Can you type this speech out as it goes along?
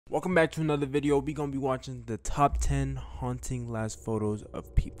Welcome back to another video. We're gonna be watching the top 10 haunting last photos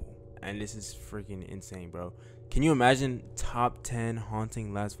of people, and this is freaking insane, bro. Can you imagine top 10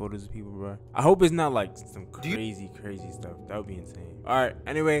 haunting last photos of people, bro? I hope it's not like some crazy stuff. That would be insane. All right,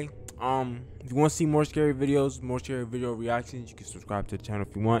 anyway, if you want to see more scary videos, more scary video reactions, you can subscribe to the channel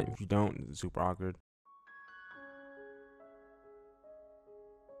if you want. If you don't, it's super awkward.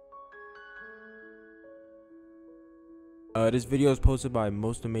 This video is posted by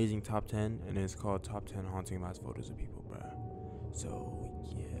Most Amazing Top 10, and it's called Top 10 Haunting Last Photos of People, bruh. So,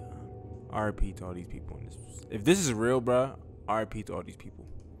 yeah. RIP to all these people. If this is real, bruh, RIP to all these people.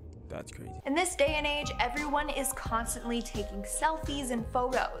 That's crazy. In this day and age, everyone is constantly taking selfies and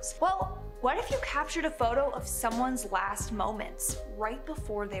photos. Well, what if you captured a photo of someone's last moments right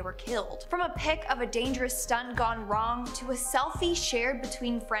before they were killed? From a pic of a dangerous stunt gone wrong to a selfie shared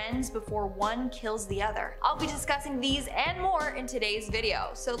between friends before one kills the other. I'll be discussing these and more in today's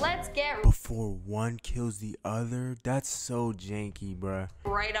video. So let's get before one kills the other? That's so janky, bruh.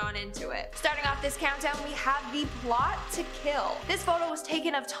 Right on into it. Starting off this countdown, we have the plot to kill. This photo was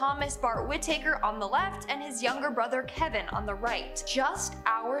taken of Thomas Bart Whittaker on the left and his younger brother Kevin on the right, just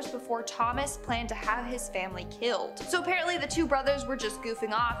hours before Thomas planned to have his family killed. So apparently the two brothers were just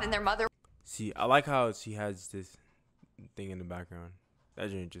goofing off and their mother. See, I like how she has this thing in the background. That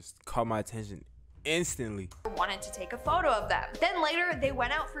just caught my attention instantly. Wanted to take a photo of them. Then later they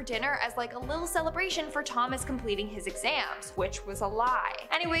went out for dinner as like a little celebration for Thomas completing his exams, which was a lie.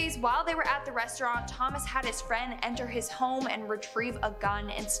 Anyways, while they were at the restaurant, Thomas had his friend enter his home and retrieve a gun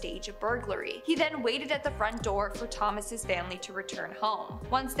and stage a burglary. He then waited at the front door for Thomas's family to return home.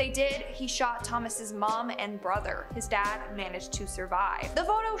 Once they did, he shot Thomas's mom and brother. His dad managed to survive. The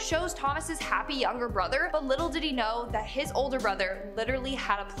photo shows Thomas's happy younger brother, but little did he know that his older brother literally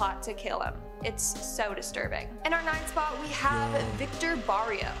had a plot to kill him. It's so disturbing. In our 9th spot, we have Victor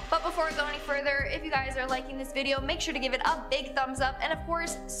Barrio. But before we go any further, if you guys are liking this video, make sure to give it a big thumbs up and of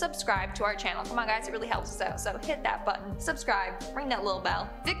course, subscribe to our channel. Come on guys, it really helps us out, so hit that button, subscribe, ring that little bell.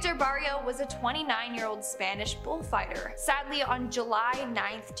 Victor Barrio was a 29-year-old Spanish bullfighter. Sadly, on July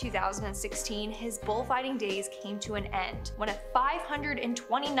 9th, 2016, his bullfighting days came to an end when a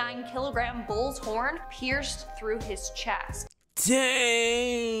 529-kilogram bull's horn pierced through his chest.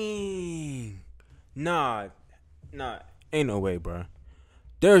 Dang. Nah, ain't no way, bro.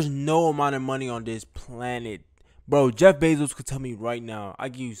 There's no amount of money on this planet. Bro, Jeff Bezos could tell me right now, I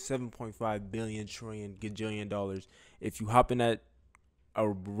give you 7.5 billion trillion gajillion dollars if you hop in that a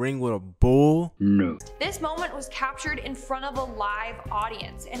ring with a bull. No. This moment was captured in front of a live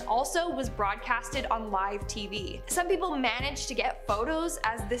audience and also was broadcasted on live TV. Some people managed to get photos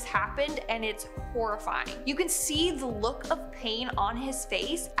as this happened and it's horrifying. You can see the look of pain on his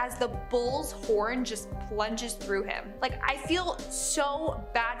face as the bull's horn just plunges through him. Like, I feel so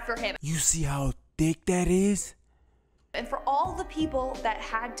bad for him. You see how thick that is? And for all the people that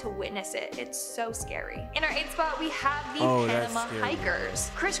had to witness it, it's so scary. In our 8th spot, we have the Panama hikers.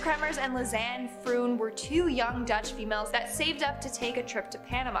 Chris Kremers and Lizanne Froon were two young Dutch females that saved up to take a trip to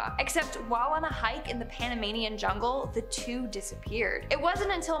Panama. Except while on a hike in the Panamanian jungle, the two disappeared. It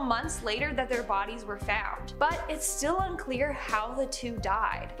wasn't until months later that their bodies were found, but it's still unclear how the two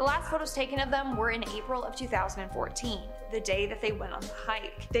died. The last photos taken of them were in April of 2014, the day that they went on the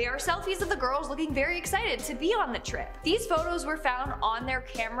hike. They are selfies of the girls looking very excited to be on the trip. These photos were found on their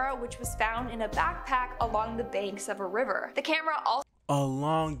camera, which was found in a backpack along the banks of a river. The camera also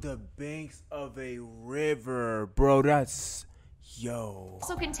along the banks of a river, bro. That's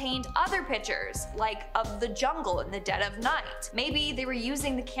also contained other pictures, like of the jungle in the dead of night. Maybe they were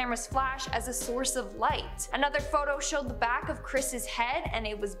using the camera's flash as a source of light. Another photo showed the back of Chris's head and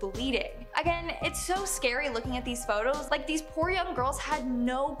it was bleeding. Again, it's so scary looking at these photos. Like, these poor young girls had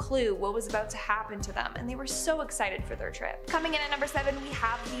no clue what was about to happen to them and they were so excited for their trip. Coming in at number 7, we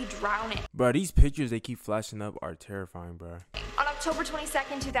have the drowning. Bro, these pictures they keep flashing up are terrifying, bro. On October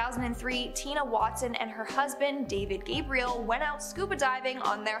 22nd, 2003, Tina Watson and her husband, David Gabriel, went out scuba diving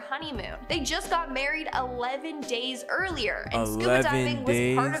on their honeymoon. They just got married 11 days earlier, and scuba diving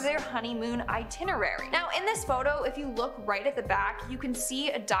was part of their honeymoon itinerary. Now, in this photo, if you look right at the back, you can see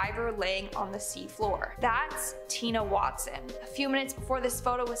a diver laying on the seafloor. That's Tina Watson. A few minutes before this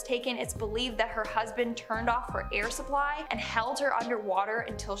photo was taken, it's believed that her husband turned off her air supply and held her underwater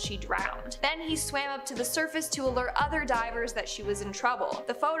until she drowned. Then he swam up to the surface to alert other divers that she was was in trouble.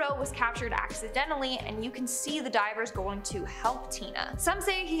 The photo was captured accidentally, and you can see the divers going to help Tina. Some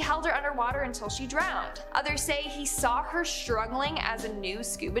say he held her underwater until she drowned. Others say he saw her struggling as a new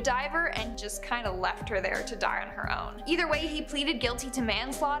scuba diver and just kind of left her there to die on her own. Either way, he pleaded guilty to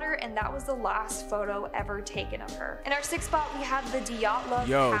manslaughter, and that was the last photo ever taken of her. In our 6th spot, we have the Dyatlov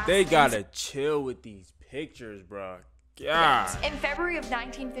Yo, Pass they gotta chill with these pictures, bro. God. In February of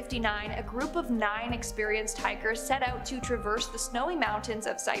 1959, a group of 9 experienced hikers set out to traverse the snowy mountains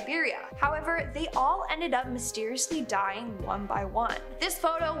of Siberia. However, they all ended up mysteriously dying one by one. This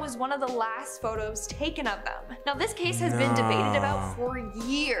photo was one of the last photos taken of them. Now, this case has been debated about for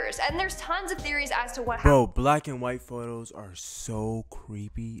years, and there's tons of theories as to what happened. Bro, black and white photos are so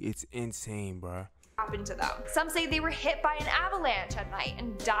creepy. It's insane, bro. Happened to them. Some say they were hit by an avalanche at night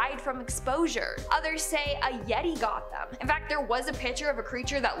and died from exposure. Others say a Yeti got them. In fact, there was a picture of a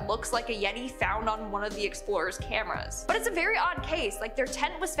creature that looks like a Yeti found on one of the explorers' cameras. But it's a very odd case. Like, their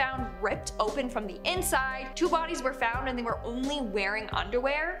tent was found ripped open from the inside, 2 bodies were found and they were only wearing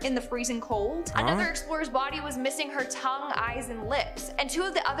underwear in the freezing cold. Another explorer's body was missing her tongue, eyes, and lips, and 2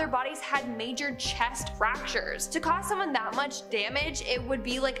 of the other bodies had major chest fractures. To cause someone that much damage, it would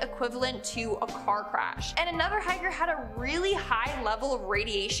be like equivalent to a car crash. And another hiker had a really high level of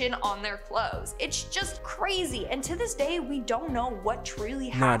radiation on their clothes. It's just crazy, and to this day we don't know what truly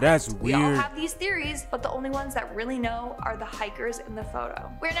happened. Nah, that's weird. We all have these theories, but the only ones that really know are the hikers in the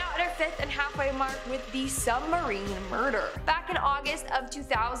photo. We're now at our 5th and halfway mark with the submarine murder. Back in August of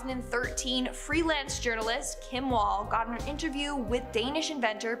 2013, freelance journalist Kim Wall got an interview with Danish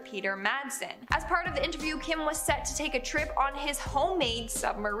inventor Peter Madsen. As part of the interview, Kim was set to take a trip on his homemade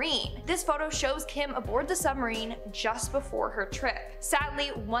submarine. This photo shows Kim aboard the submarine just before her trip.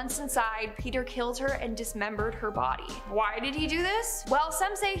 Sadly, once inside, Peter killed her and dismembered her body. Why did he do this? Well,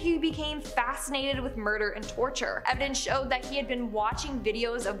 some say he became fascinated with murder and torture. Evidence showed that he had been watching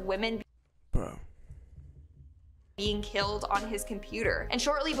videos of women being killed on his computer, and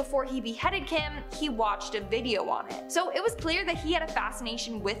shortly before he beheaded Kim, he watched a video on it. So it was clear that he had a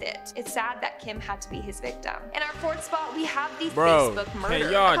fascination with it. It's sad that Kim had to be his victim. In our 4th spot, we have the Facebook murder.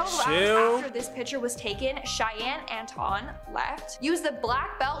 Can y'all a couple chill? hours after this picture was taken, Cheyenne Anton left, used the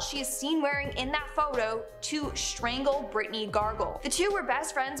black belt she is seen wearing in that photo to strangle Brittany Gargle. The 2 were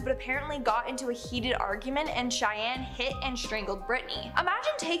best friends, but apparently got into a heated argument, and Cheyenne hit and strangled Brittany.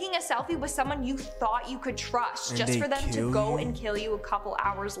 Imagine taking a selfie with someone you thought you could trust just for them to go and kill you a couple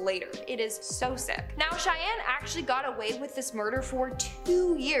hours later. It is so sick. Now, Cheyenne actually got away with this murder for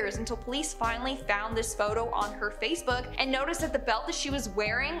 2 years until police finally found this photo on her Facebook and noticed that the belt that she was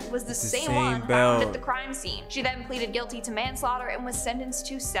wearing was the same one found at the crime scene. She then pleaded guilty to manslaughter and was sentenced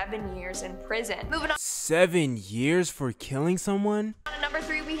to 7 years in prison. Moving on. 7 years for killing someone? On to number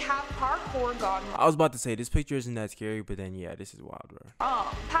 3, we have parkour gone wrong. I was about to say, this picture isn't that scary, but then yeah, this is wild, bro. Paul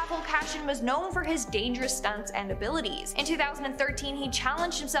was known for his dangerous stunts and abilities. In 2013, he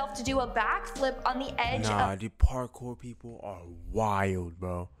challenged himself to do a backflip on the edge of— the parkour people are wild,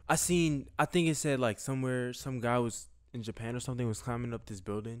 bro. I think it said like somewhere, some guy was in Japan or something, was climbing up this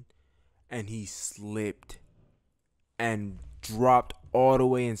building and he slipped and dropped all the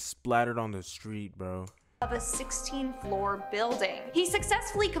way and splattered on the street, bro. Of a 16-floor building. He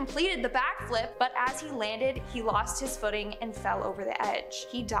successfully completed the backflip, but as he landed, he lost his footing and fell over the edge.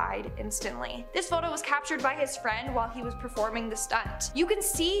 He died instantly. This photo was captured by his friend while he was performing the stunt. You can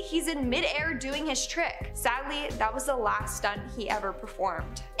see he's in midair doing his trick. Sadly, that was the last stunt he ever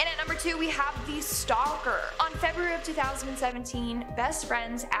performed. And at number 2, we have the stalker. On February of 2017, best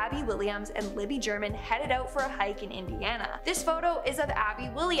friends Abby Williams and Libby German headed out for a hike in Indiana. This photo is of Abby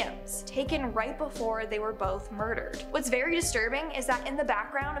Williams, taken right before they were both murdered. What's very disturbing is that in the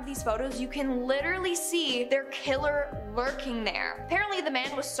background of these photos, you can literally see their killer lurking there. Apparently, the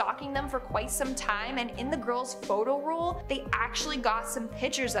man was stalking them for quite some time, and in the girl's photo roll, they actually got some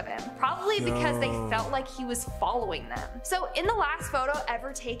pictures of him, probably because they felt like he was following them. So in the last photo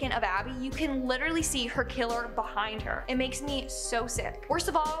ever taken of Abby, you can literally see her killer behind her. It makes me so sick. Worst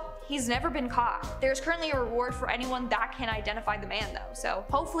of all, he's never been caught. There's currently a reward for anyone that can identify the man though, so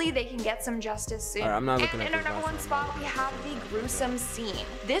hopefully they can get some justice soon. I'm not looking and in our number 1 spot, we have the gruesome scene.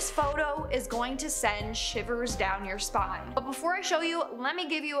 This photo is going to send shivers down your spine. But before I show you, let me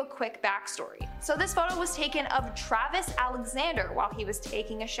give you a quick backstory. So this photo was taken of Travis Alexander while he was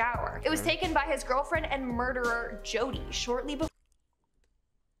taking a shower. It was taken by his girlfriend and murderer Jody shortly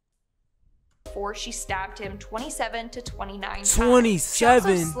before she stabbed him 27 to 29 times. 27? She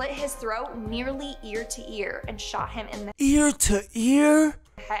also slit his throat nearly ear to ear and shot him in the ear to ear?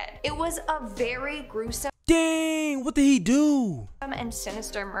 head. It was a very gruesome Dang, what did he do? And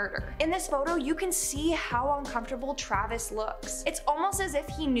sinister murder. In this photo, you can see how uncomfortable Travis looks. It's almost as if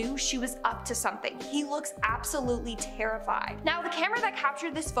he knew she was up to something. He looks absolutely terrified. Now, the camera that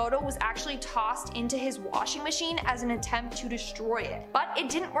captured this photo was actually tossed into his washing machine as an attempt to destroy it. But it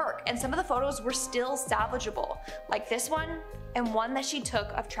didn't work, and some of the photos were still salvageable, like this one and one that she took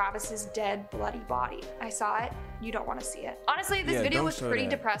of Travis's dead, bloody body. I saw it. You don't want to see it. Honestly, this video was pretty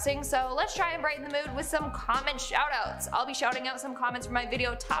depressing, so let's try and brighten the mood with some comment shoutouts. I'll be shouting out some comments from my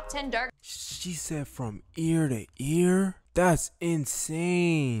video Top 10 Dark. She said from ear to ear? That's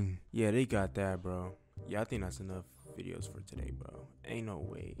insane. Yeah, they got that, bro. Yeah, I think that's enough videos for today, bro. Ain't no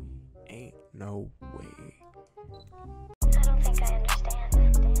way. Ain't no way. I don't think I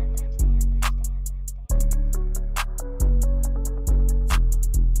understand.